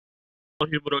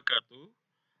wabarakatuh.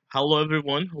 Hello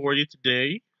everyone, how are you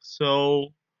today?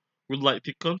 We'd like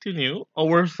to continue.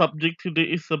 Our subject today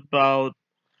is about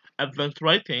advanced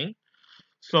writing.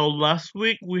 So, last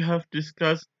week we have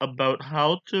discussed about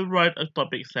how to write a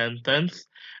topic sentence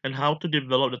and how to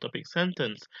develop the topic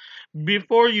sentence.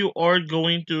 Before you are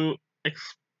going to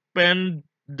expand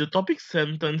the topic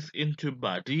sentence into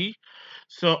body,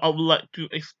 so I would like to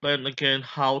explain again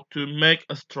how to make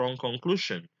a strong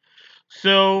conclusion.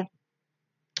 So,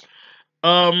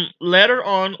 later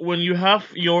on when you have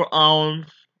your own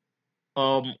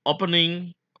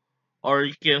opening, or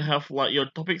you can have like your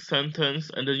topic sentence,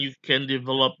 and then you can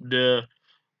develop the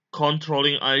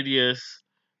controlling ideas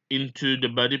into the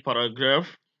body paragraph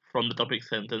from the topic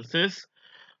sentences.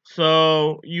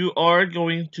 So you are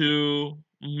going to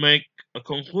make a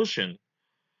conclusion.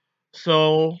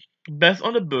 So based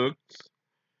on the book,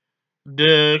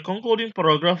 the concluding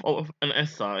paragraph of an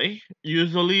essay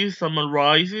usually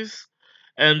summarizes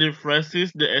and rephrases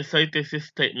the essay thesis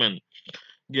statement.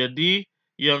 Jadi,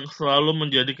 yang selalu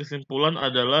menjadi kesimpulan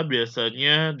adalah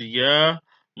biasanya dia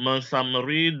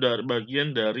mensummary dari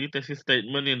bagian dari tesis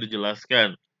statement yang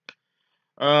dijelaskan.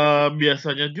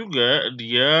 Biasanya juga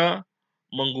dia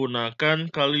menggunakan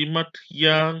kalimat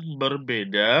yang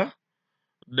berbeda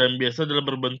dan biasa dalam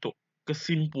berbentuk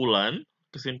kesimpulan.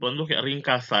 Kesimpulan itu kayak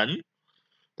ringkasan,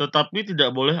 tetapi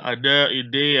tidak boleh ada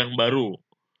ide yang baru.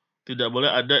 Tidak boleh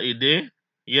ada ide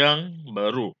yang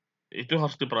baru. Itu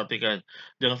harus diperhatikan.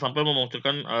 Jangan sampai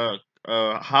memunculkan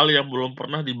hal yang belum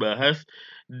pernah dibahas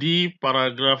di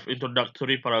paragraf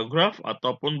introductory paragraph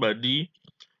ataupun body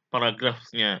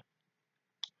paragrafnya.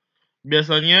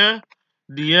 Biasanya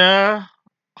dia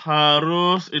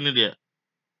harus ini dia.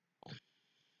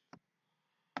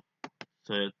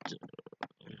 Saya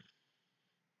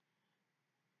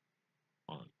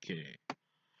Oke.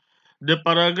 The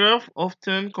paragraph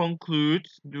often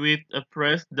concludes with a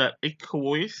phrase that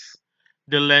echoes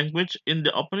the language in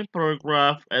the opening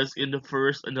paragraph as in the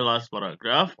first and the last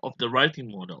paragraph of the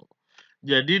writing model.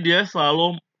 Jadi dia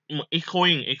selalu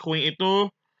echoing. Echoing itu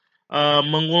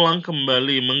mengulang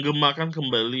kembali, menggemakan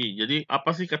kembali. Jadi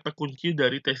apa sih kata kunci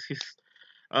dari tesis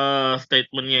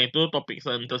statementnya itu, topik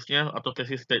sentence-nya atau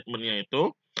tesis statementnya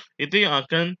itu yang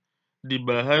akan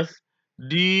dibahas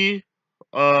di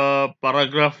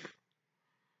paragraf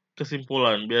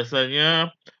kesimpulan.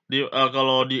 Biasanya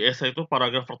kalau di essay itu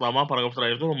paragraf pertama, paragraf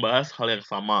terakhir itu membahas hal yang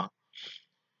sama.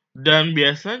 Dan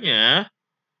biasanya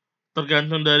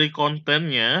tergantung dari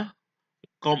kontennya,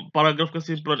 paragraf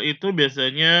kesimpulan itu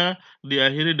biasanya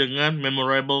diakhiri dengan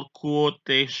memorable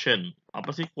quotation.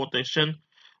 Apa sih quotation?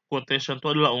 Quotation itu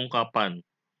adalah ungkapan.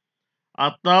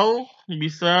 Atau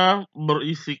bisa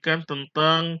berisikan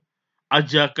tentang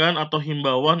ajakan atau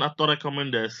himbauan atau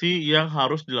rekomendasi yang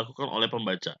harus dilakukan oleh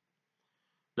pembaca.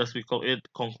 Thus we call it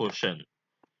conclusion.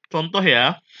 Contoh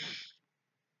ya,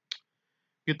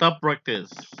 kita practice.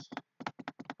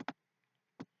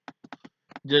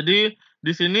 Jadi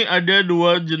di sini ada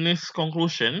dua jenis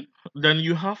conclusion dan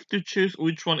you have to choose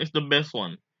which one is the best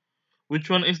one. Which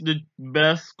one is the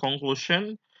best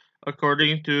conclusion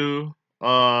according to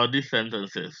these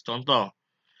sentences. Contoh,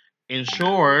 in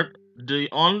short, the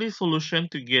only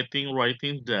solution to getting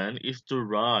writing done is to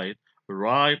write,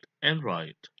 write, and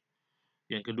write.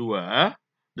 Yang kedua,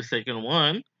 the second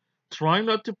one, try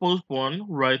not to postpone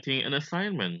writing an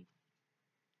assignment.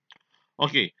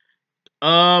 Oke,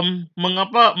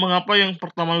 mengapa yang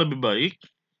pertama lebih baik?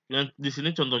 Yang di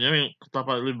sini contohnya yang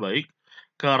pertama lebih baik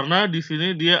karena di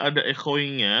sini dia ada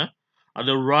echoingnya,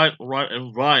 ada write, write,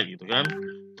 and write gitu kan.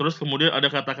 Terus kemudian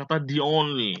ada kata-kata the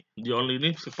only. The only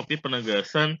ini seperti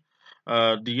penegasan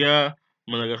dia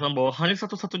menegaskan bahwa hanya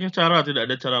satu-satunya cara, tidak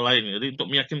ada cara lain. Jadi untuk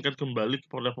meyakinkan kembali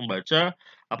kepada pembaca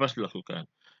apa yang harus dilakukan.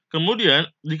 Kemudian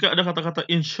jika ada kata-kata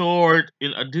in short,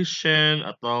 in addition,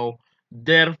 atau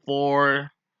therefore,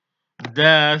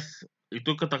 thus,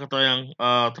 itu kata-kata yang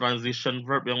transition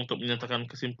verb yang untuk menyatakan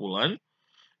kesimpulan,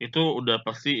 itu udah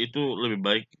pasti itu lebih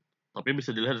baik, tapi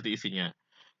bisa dilihat dari isinya.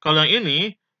 Kalau yang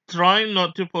ini, try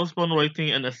not to postpone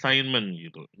writing an assignment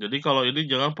gitu. Jadi kalau ini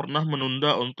jangan pernah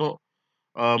menunda untuk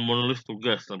menulis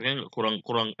tugas, tapi kan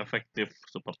kurang efektif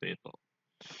seperti itu.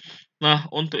 Nah,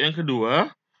 untuk yang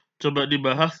kedua, coba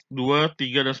dibahas 2,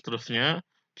 3, dan seterusnya.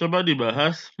 Coba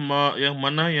dibahas yang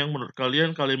mana yang menurut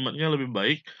kalian kalimatnya lebih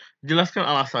baik. Jelaskan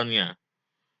alasannya.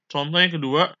 Contoh yang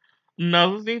kedua,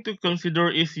 another thing to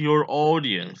consider is your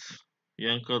audience.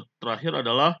 Yang terakhir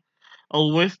adalah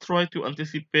always try to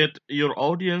anticipate your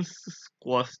audience's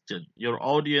question. Your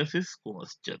audience's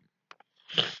question.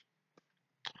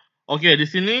 Oke, di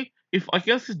sini if I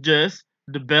can suggest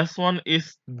the best one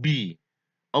is B.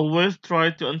 Always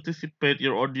try to anticipate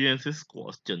your audience's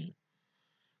question.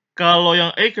 Kalau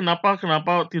yang A, kenapa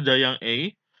tidak yang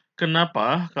A?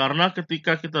 Kenapa? Karena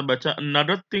ketika kita baca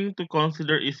another thing to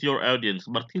consider is your audience,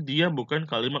 berarti dia bukan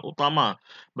kalimat utama.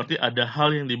 Berarti ada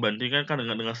hal yang dibandingkan kan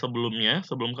dengan sebelumnya,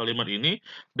 sebelum kalimat ini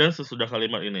dan sesudah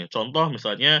kalimat ini. Contoh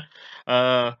misalnya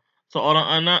eh,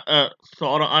 seorang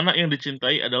anak yang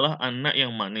dicintai adalah anak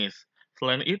yang manis.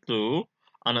 Selain itu,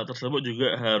 anak tersebut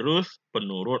juga harus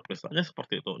penurut, misalnya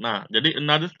seperti itu. Nah, jadi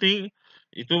another thing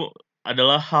itu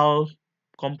adalah hal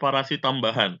komparasi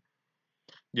tambahan.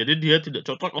 Jadi dia tidak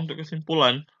cocok untuk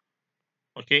kesimpulan,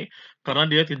 oke? Karena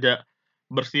dia tidak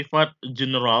bersifat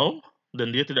general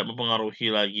dan dia tidak mempengaruhi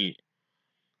lagi.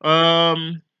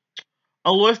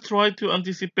 Always try to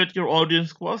anticipate your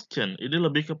audience question. Ini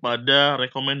lebih kepada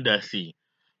rekomendasi,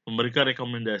 memberikan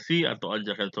rekomendasi atau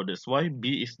ajakan. So that's why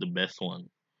B is the best one.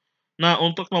 Nah,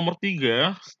 untuk nomor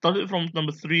 3, started from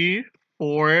number 3,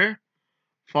 4,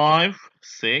 5,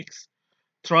 6.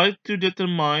 Try to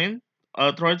determine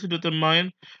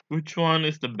which one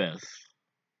is the best.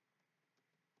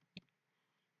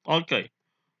 Okay,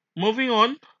 moving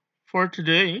on for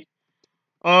today.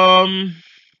 I'd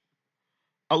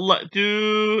like to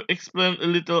explain a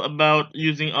little about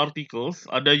using articles.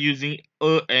 Ada using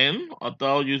an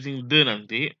atau using the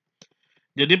nanti.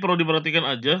 Jadi perlu diperhatikan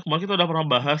aja. Kemarin kita udah pernah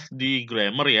bahas di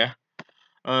grammar ya.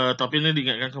 Tapi ini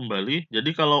diingatkan kembali.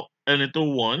 Jadi kalau an itu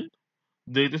one,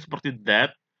 the itu seperti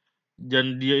that,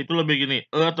 dan dia itu lebih gini,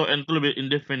 atau n itu lebih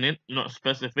indefinite, not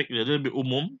specific, jadi lebih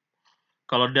umum.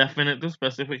 Kalau definite itu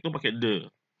spesifik itu pakai the.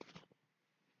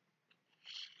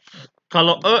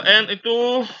 Kalau n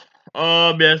itu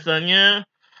biasanya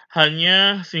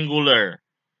hanya singular.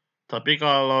 Tapi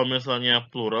kalau misalnya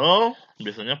plural,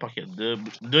 biasanya pakai the.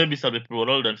 The bisa lebih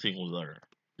plural dan singular.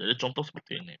 Jadi contoh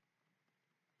seperti ini.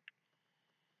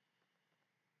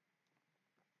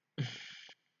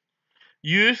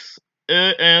 Use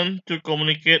an to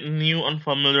communicate new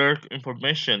unfamiliar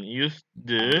information. Use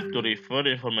the to refer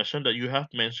the information that you have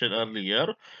mentioned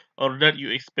earlier or that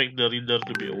you expect the reader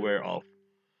to be aware of.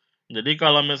 Jadi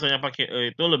kalau misalnya pakai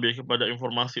itu lebih kepada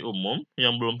informasi umum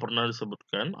yang belum pernah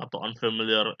disebutkan atau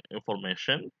unfamiliar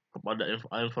information kepada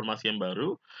informasi yang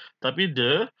baru. Tapi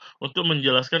the untuk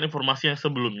menjelaskan informasi yang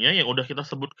sebelumnya yang udah kita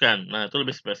sebutkan. Nah, itu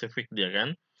lebih spesifik dia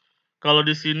kan. Kalau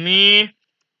di sini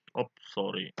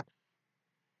sorry.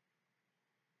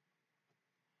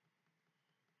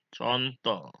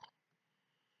 Contoh.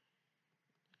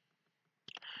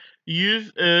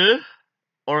 Use a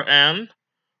or an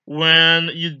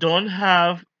when you don't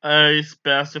have a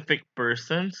specific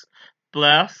person's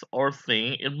place or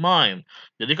thing in mind.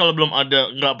 Jadi kalau belum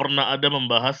ada, nggak pernah ada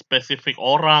membahas spesifik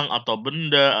orang atau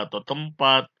benda atau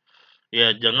tempat,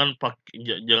 ya jangan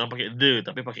pakai the,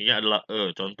 tapi pakainya adalah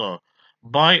a. Contoh,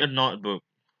 buy a notebook,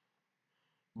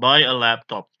 buy a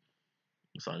laptop,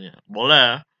 misalnya.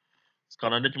 Boleh,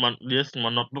 karena dia cuma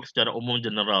notebook secara umum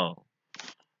general.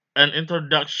 An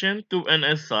introduction to an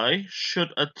essay should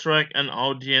attract an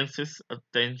audience's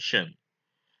attention.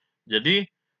 Jadi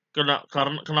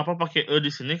kenapa pakai di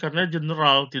sini? Karena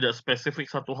general, tidak spesifik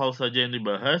satu hal saja yang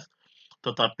dibahas,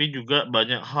 tetapi juga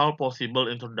banyak hal possible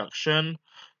introduction,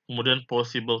 kemudian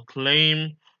possible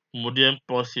claim, kemudian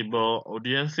possible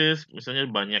audiences, misalnya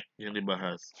banyak yang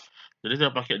dibahas. Jadi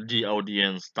saya pakai the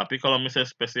audience. Tapi kalau misalnya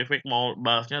spesifik mau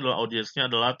bahasnya adalah audiensnya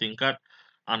adalah tingkat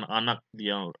anak-anak,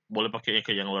 yang boleh pakai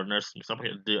ke yang learners, misalnya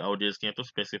pakai the audience-nya itu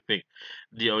spesifik.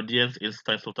 The audience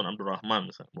Einstein Sultan Abdul Rahman,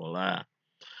 misalnya boleh.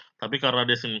 Tapi karena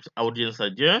dia audience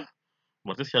saja,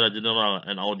 berarti secara general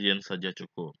an audience saja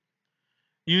cukup.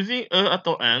 Using a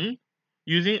atau an,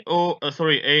 using a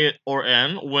or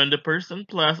an when the person,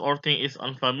 place, or thing is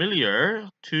unfamiliar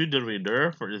to the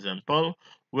reader. For example,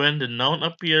 when the noun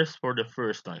appears for the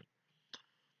first time.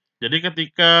 Jadi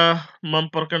ketika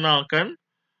memperkenalkan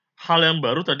hal yang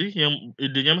baru tadi, yang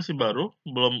idenya masih baru,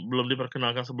 belum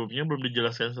diperkenalkan sebelumnya, belum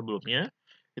dijelaskan sebelumnya,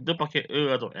 itu pakai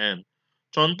a atau an.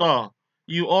 Contoh,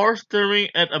 you are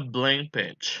staring at a blank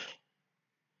page.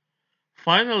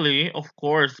 Finally, of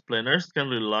course, planners can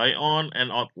rely on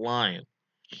an outline.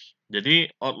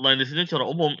 Jadi outline di sini secara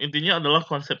umum intinya adalah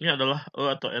konsepnya adalah e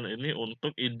atau n ini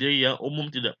untuk ide yang umum,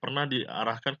 tidak pernah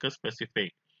diarahkan ke spesifik.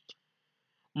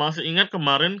 Masih ingat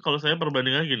kemarin kalau saya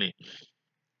perbandingan gini.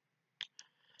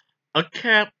 A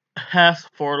cat has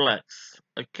 4 legs.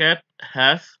 A cat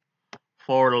has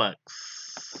 4 legs.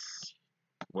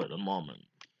 Wait a moment.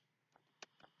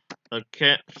 A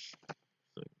cat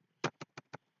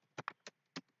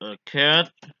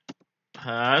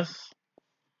has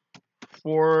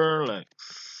 4 legs.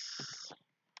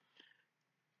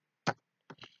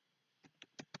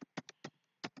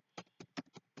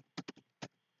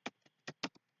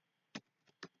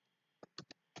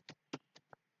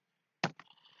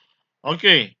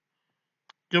 Oke,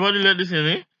 coba dilihat di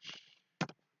sini.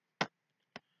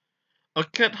 A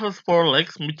cat has four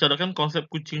legs membicarakan konsep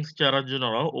kucing secara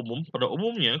general umum. Pada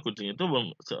umumnya,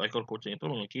 seekor kucing itu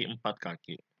memiliki 4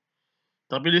 kaki.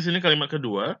 Tapi di sini kalimat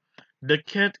kedua, the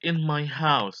cat in my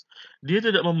house. Dia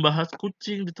tidak membahas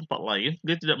kucing di tempat lain,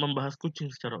 dia tidak membahas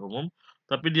kucing secara umum,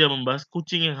 tapi dia membahas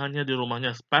kucing yang hanya di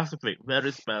rumahnya, specific,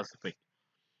 very specific.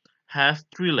 Has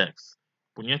 3 legs.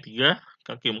 Punya 3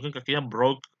 kaki, mungkin kakinya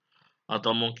broke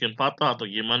atau mungkin patah atau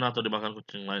gimana atau dimakan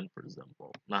kucing lain, for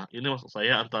example. Nah, ini maksud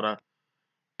saya antara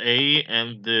A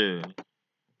and the.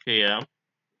 Oke ya.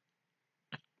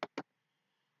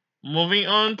 Moving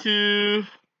on to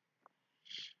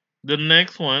the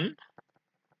next one.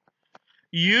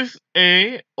 Use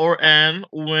a or an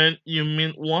when you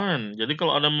mean one. Jadi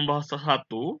kalau Anda membahas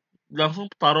sesuatu, langsung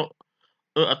taruh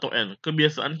e atau n.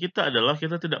 Kebiasaan kita adalah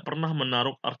kita tidak pernah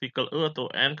menaruh artikel e atau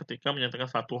n ketika menyatakan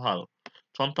satu hal.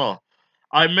 Contoh,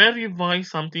 I may revise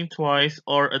something twice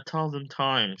or 1,000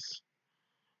 times.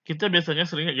 Kita biasanya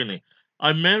seringnya gini,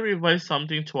 I may revise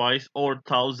something twice or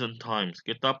 1,000 times.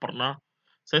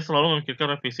 Saya selalu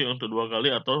memikirkan revisi untuk 2 kali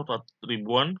atau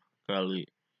ribuan kali.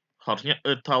 Harusnya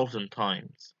 1,000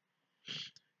 times.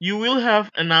 You will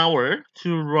have an hour to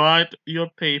write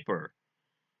your paper.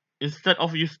 Instead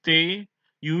of you stay,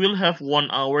 you will have 1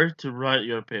 hour to write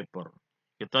your paper.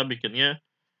 Kita bikinnya,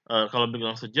 kalau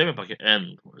bilang sejam ya pakai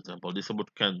N, for example,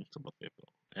 disebutkan seperti itu.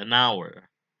 An hour.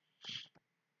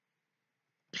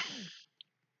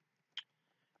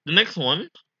 The next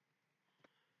one,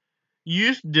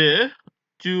 use the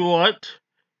to what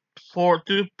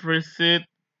to precede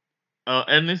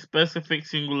any specific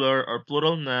singular or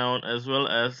plural noun as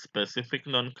well as specific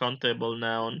non-countable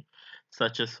noun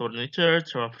such as furniture,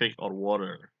 traffic, or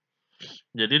water.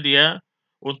 Jadi dia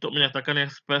untuk menyatakan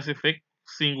yang spesifik,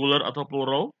 singular atau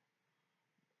plural,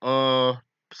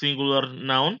 singular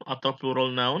noun atau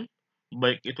plural noun,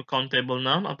 baik itu countable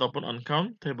noun ataupun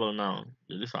uncountable noun.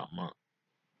 Jadi sama.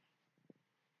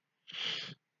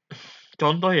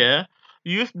 Contoh ya,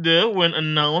 use the when a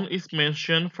noun is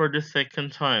mentioned for the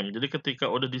second time. Jadi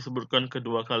ketika udah disebutkan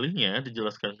kedua kalinya,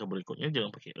 dijelaskan ke berikutnya,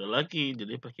 jangan pakai the lagi,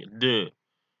 jadi pakai the.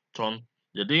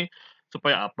 Jadi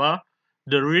supaya apa?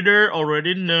 The reader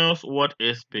already knows what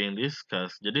is being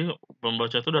discussed. Jadi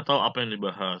pembaca itu udah tahu apa yang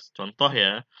dibahas. Contoh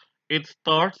ya, it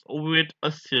starts with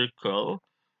a circle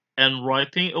and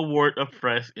writing a word of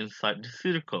phrase inside the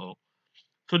circle.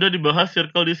 Sudah dibahas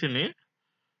circle di sini.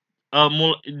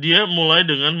 Dia mulai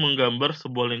dengan menggambar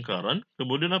sebuah lingkaran,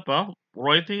 kemudian apa?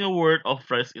 Writing a word of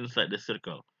phrase inside the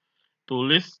circle.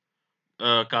 Tulis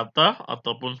kata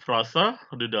ataupun frasa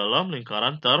di dalam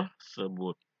lingkaran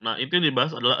tersebut. Nah, itu yang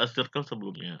dibahas adalah a circle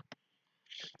sebelumnya.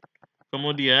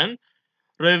 Kemudian,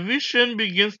 revision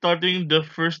begins starting the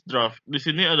first draft. Di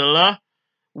sini adalah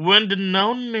when the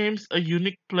noun names a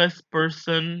unique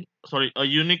person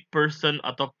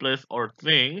atau place or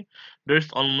thing, there's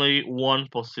only one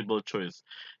possible choice.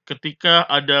 Ketika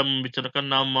ada membicarakan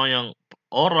nama yang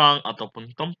orang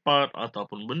ataupun tempat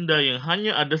ataupun benda yang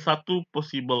hanya ada satu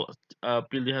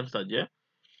pilihan saja,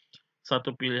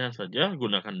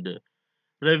 gunakan the.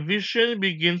 Revision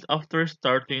begins after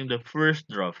starting the first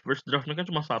draft. First draft ini kan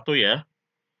cuma satu ya.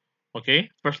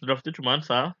 Oke, first draft itu cuma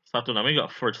satu, namanya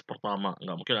nggak first pertama,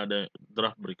 nggak mungkin ada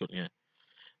draft berikutnya.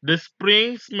 The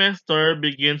spring semester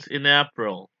begins in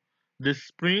April. The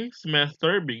spring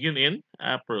semester begin in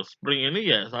April. Spring ini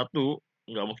ya satu,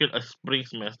 nggak mungkin a spring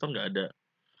semester, nggak ada.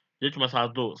 Jadi cuma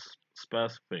satu,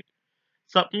 specific.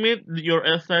 Submit your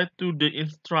essay to the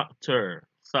instructor.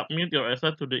 Submit your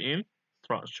essay to the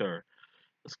instructor.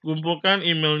 Kumpulkan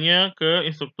emailnya ke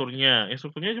instrukturnya.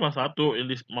 Instrukturnya cuma satu, yang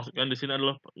dimasukkan di sini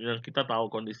adalah yang kita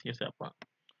tahu kondisinya siapa.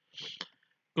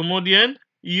 Kemudian,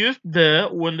 use the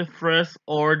when the phrase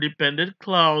or dependent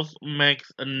clause makes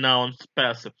a noun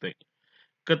specific.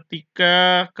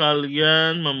 Ketika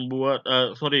kalian membuat,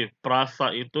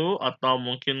 prasa itu atau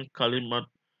mungkin kalimat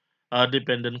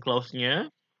dependent clause-nya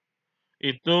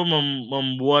itu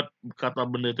membuat kata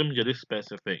benda itu menjadi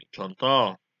spesifik.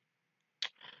 Contoh,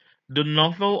 the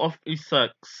novel of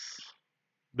Isaac,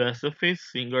 Bashevis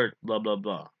Singer, bla bla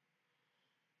bla.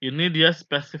 Ini dia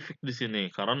spesifik di sini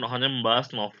karena hanya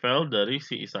membahas novel dari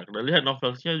si Isaac. Dan lihat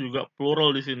novelnya juga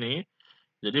plural di sini,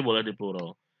 jadi boleh di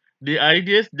plural. The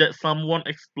ideas that someone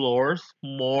explores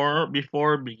more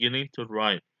before beginning to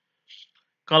write.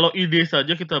 Kalau ide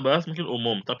saja kita bahas mungkin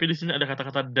umum, tapi di sini ada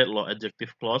kata-kata that loh,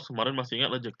 adjective clause. Kemarin masih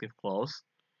ingat adjective clause.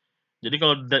 Jadi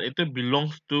kalau that itu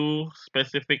belongs to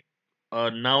specific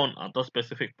noun atau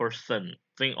specific person,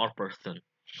 thing or person.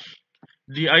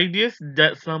 The ideas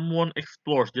that someone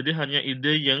explores. Jadi hanya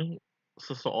ide yang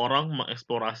seseorang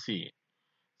mengeksplorasi.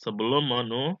 sebelum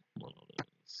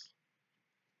menulis.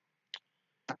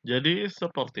 Jadi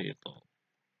seperti itu.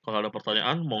 Kalau ada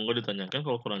pertanyaan, monggo ditanyakan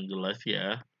kalau kurang jelas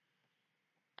ya.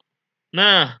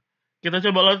 Nah, kita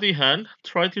coba latihan.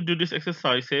 Try to do these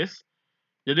exercises.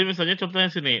 Jadi misalnya contohnya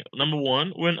sini. Number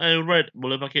 1, when I write,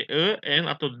 boleh pakai n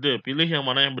atau the. Pilih yang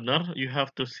mana yang benar. You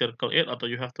have to circle it atau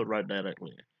you have to write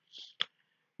directly.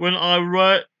 When I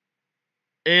write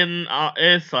in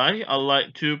essay, I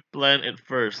like to plan it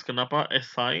first. Kenapa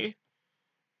essay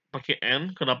pakai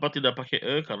n? Kenapa tidak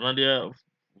pakai Karena dia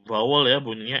vowel ya,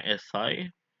 bunyinya essay.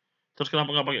 Terus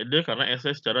kenapa nggak pakai the? Karena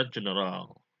essay secara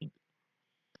general.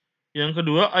 Yang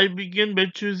kedua, I begin by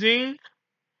choosing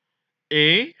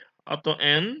A atau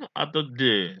N atau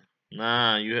D.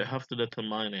 Nah, you have to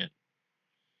determine it.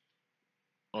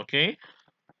 Oke?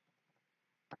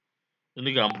 Ini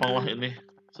gampang lah ini.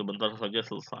 Sebentar saja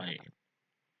selesai.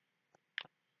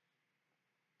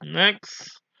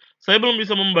 Next. Saya belum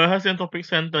bisa membahas yang topik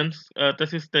sentence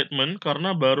thesis statement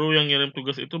karena baru yang ngirim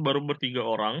tugas itu baru ber3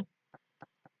 orang.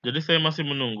 Jadi saya masih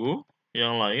menunggu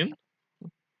yang lain.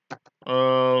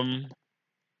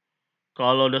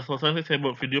 Kalau udah selesai saya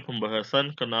buat video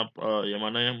pembahasan kenapa yang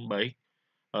mana yang baik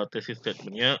thesis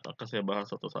statementnya akan saya bahas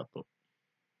satu-satu.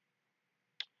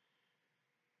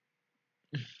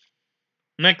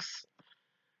 Next.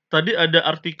 Tadi ada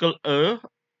artikel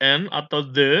n atau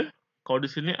the. Kalau di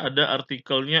sini ada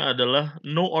artikelnya adalah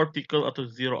no article atau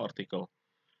zero article.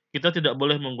 Kita tidak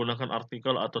boleh menggunakan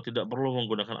artikel atau tidak perlu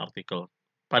menggunakan artikel.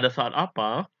 Pada saat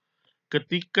apa?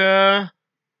 Ketika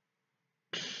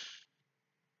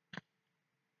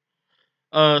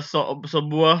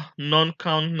sebuah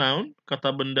non-count noun,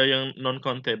 kata benda yang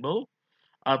non-countable,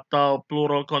 atau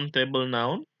plural countable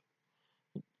noun,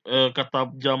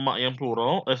 kata jamak yang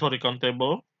plural,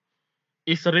 countable,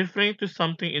 is referring to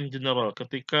something in general.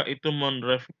 Ketika itu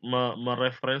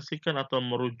mereferensikan atau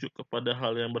merujuk kepada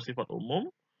hal yang bersifat umum,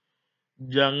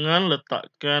 jangan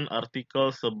letakkan artikel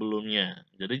sebelumnya.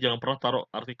 Jadi jangan pernah taruh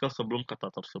artikel sebelum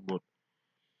kata tersebut.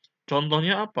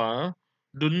 Contohnya apa?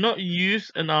 Do not use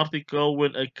an article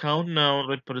when a count noun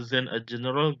represent a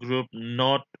general group,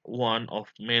 not one of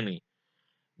many.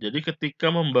 Jadi ketika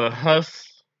membahas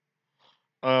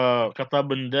kata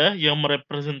benda yang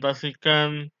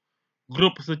merepresentasikan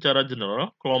grup secara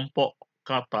general, kelompok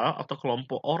kata atau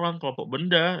kelompok orang, kelompok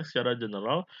benda secara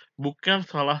general, bukan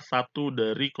salah satu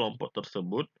dari kelompok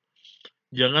tersebut,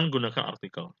 jangan gunakan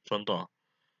artikel. Contoh,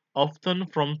 often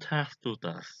from task to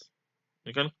task.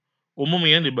 Ini kan umum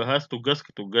ya dibahas tugas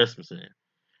ke tugas misalnya.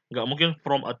 Nggak mungkin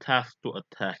from a task to a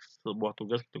task, sebuah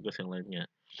tugas ke tugas yang lainnya.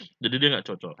 Jadi dia nggak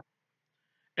cocok.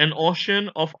 An ocean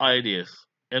of ideas.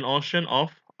 An ocean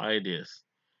of ideas.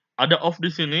 Ada of di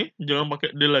sini, jangan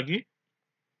pakai the lagi.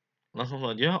 Langsung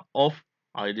saja of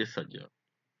ideas saja.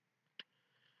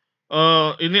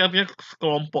 Ini artinya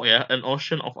sekelompok ya, an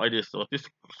ocean of ideas, berarti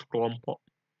sekelompok,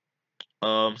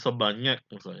 sebanyak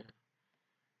misalnya.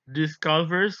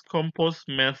 Discovers compose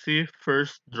massive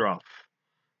first draft.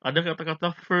 Ada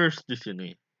kata-kata first di sini,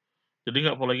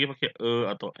 jadi nggak perlu lagi pakai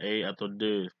atau a atau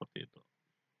the seperti itu.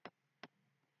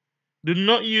 Do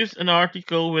not use an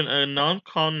article when a noun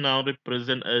count noun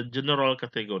represent a general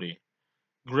category.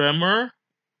 Grammar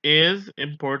is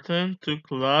important to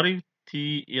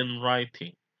clarity in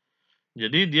writing.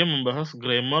 Jadi dia membahas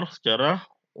grammar secara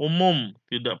umum,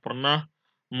 tidak pernah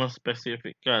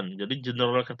mespesifikkan. Jadi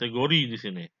general kategori di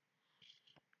sini.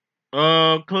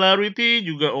 Clarity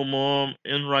juga umum,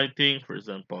 in writing for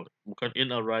example, bukan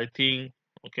in a writing,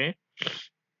 oke?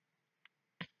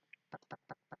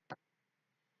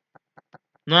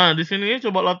 Nah, di sini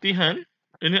coba latihan.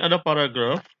 Ini ada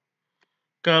paragraf.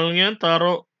 Kalian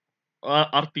taruh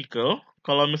artikel.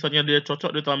 Kalau misalnya dia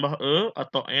cocok ditambah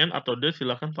atau n atau d,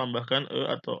 silahkan tambahkan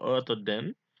atau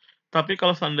then. Tapi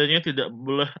kalau seandainya tidak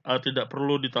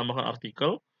perlu ditambahkan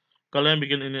artikel, kalian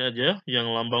bikin ini aja, yang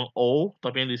lambang O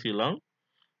tapi yang disilang,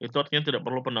 itu artinya tidak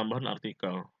perlu penambahan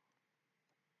artikel.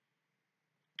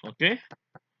 Oke?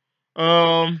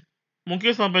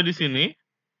 Mungkin sampai di sini.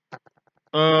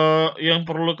 Yang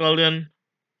perlu kalian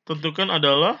tentukan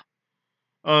adalah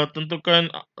tentukan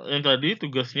yang tadi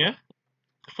tugasnya,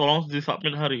 tolong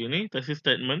disubmit hari ini, thesis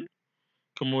statement,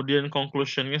 kemudian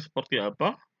conclusion-nya seperti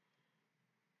apa,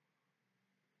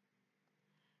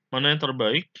 mana yang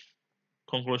terbaik,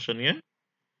 conclusion-nya.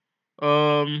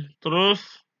 Terus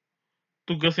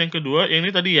tugas yang kedua, yang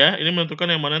ini tadi ya, ini menentukan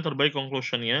yang mana yang terbaik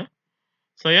conclusion-nya.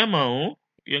 Saya mau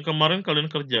yang kemarin kalian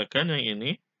kerjakan yang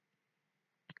ini,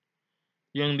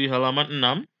 yang di halaman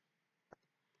 6.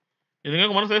 Ini kan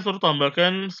kemarin saya suruh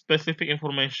tambahkan specific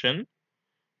information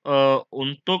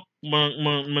untuk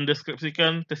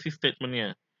mendeskripsikan thesis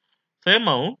statement-nya. Saya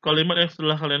mau kalimat yang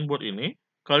setelah kalian buat ini,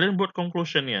 kalian buat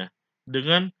conclusion-nya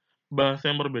dengan bahasa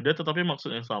yang berbeda tetapi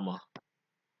maksud yang sama.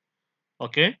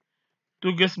 Oke?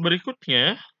 Tugas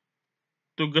berikutnya,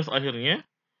 tugas akhirnya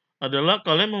adalah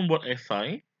kalian membuat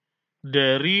esai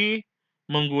dari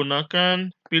menggunakan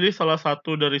pilih salah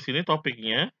satu dari sini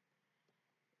topiknya,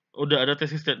 udah ada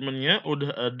thesis statement-nya,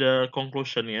 udah ada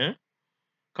conclusion-nya.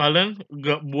 Kalian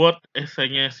gak buat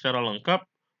esainya secara lengkap,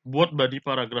 buat body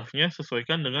paragrafnya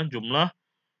sesuaikan dengan jumlah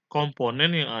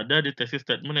komponen yang ada di thesis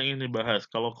statement yang ingin dibahas.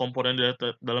 Kalau komponen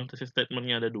dalam thesis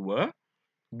statement-nya ada 2,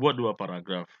 buat 2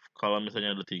 paragraf. Kalau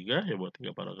misalnya ada 3, ya buat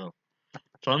 3 paragraf.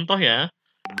 Contoh ya,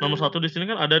 nomor 1 di sini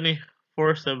kan ada nih,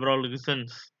 for several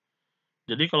reasons.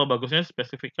 Jadi kalau bagusnya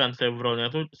spesifikkan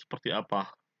several-nya itu seperti apa.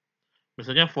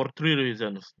 Misalnya for 3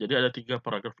 reasons. Jadi ada 3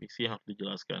 paragraf isi yang harus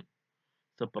dijelaskan.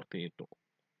 Seperti itu.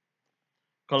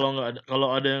 Kalau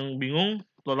ada yang bingung,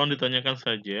 tolong ditanyakan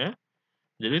saja.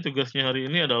 Jadi tugasnya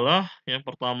hari ini adalah yang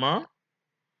pertama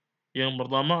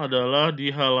adalah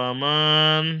di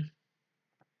halaman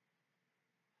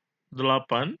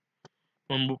 8,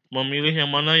 memilih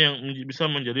yang mana yang bisa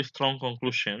menjadi strong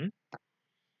conclusion.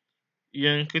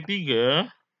 Yang ketiga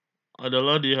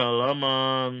adalah di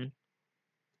yang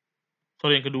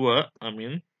kedua,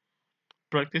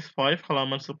 practice 5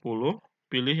 halaman 10,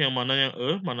 pilih yang mana yang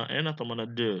mana N atau mana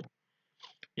D.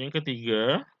 Yang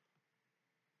ketiga,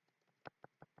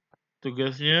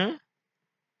 tugasnya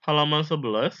halaman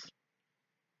 11,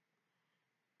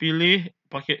 pilih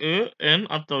pakai N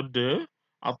atau D,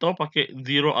 atau pakai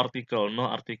zero article, no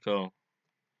article.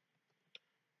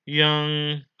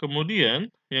 Yang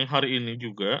kemudian, yang hari ini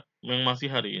juga, yang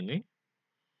masih hari ini,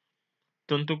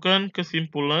 tentukan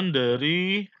kesimpulan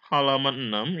dari halaman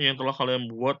 6 yang telah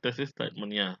kalian buat thesis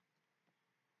statement-nya.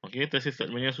 Oke, thesis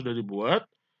statement-nya sudah dibuat,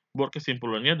 buat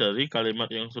kesimpulannya dari kalimat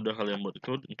yang sudah kalian buat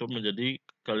itu untuk menjadi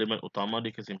kalimat utama di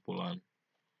kesimpulan.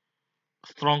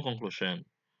 Strong conclusion.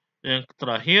 Yang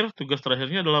terakhir, tugas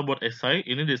terakhirnya adalah buat esai.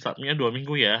 Ini di subnya 2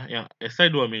 minggu ya. Yang esai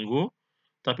 2 minggu,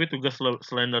 tapi tugas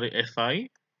selain dari esai,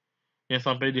 yang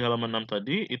sampai di halaman 6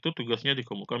 tadi, itu tugasnya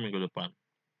dikumpulkan minggu depan.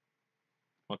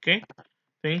 Oke?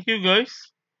 Thank you guys.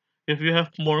 If you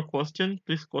have more question,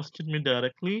 please question me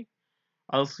directly.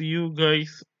 I'll see you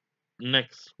guys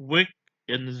next week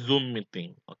in Zoom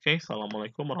meeting. Oke?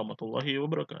 Assalamualaikum warahmatullahi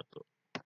wabarakatuh.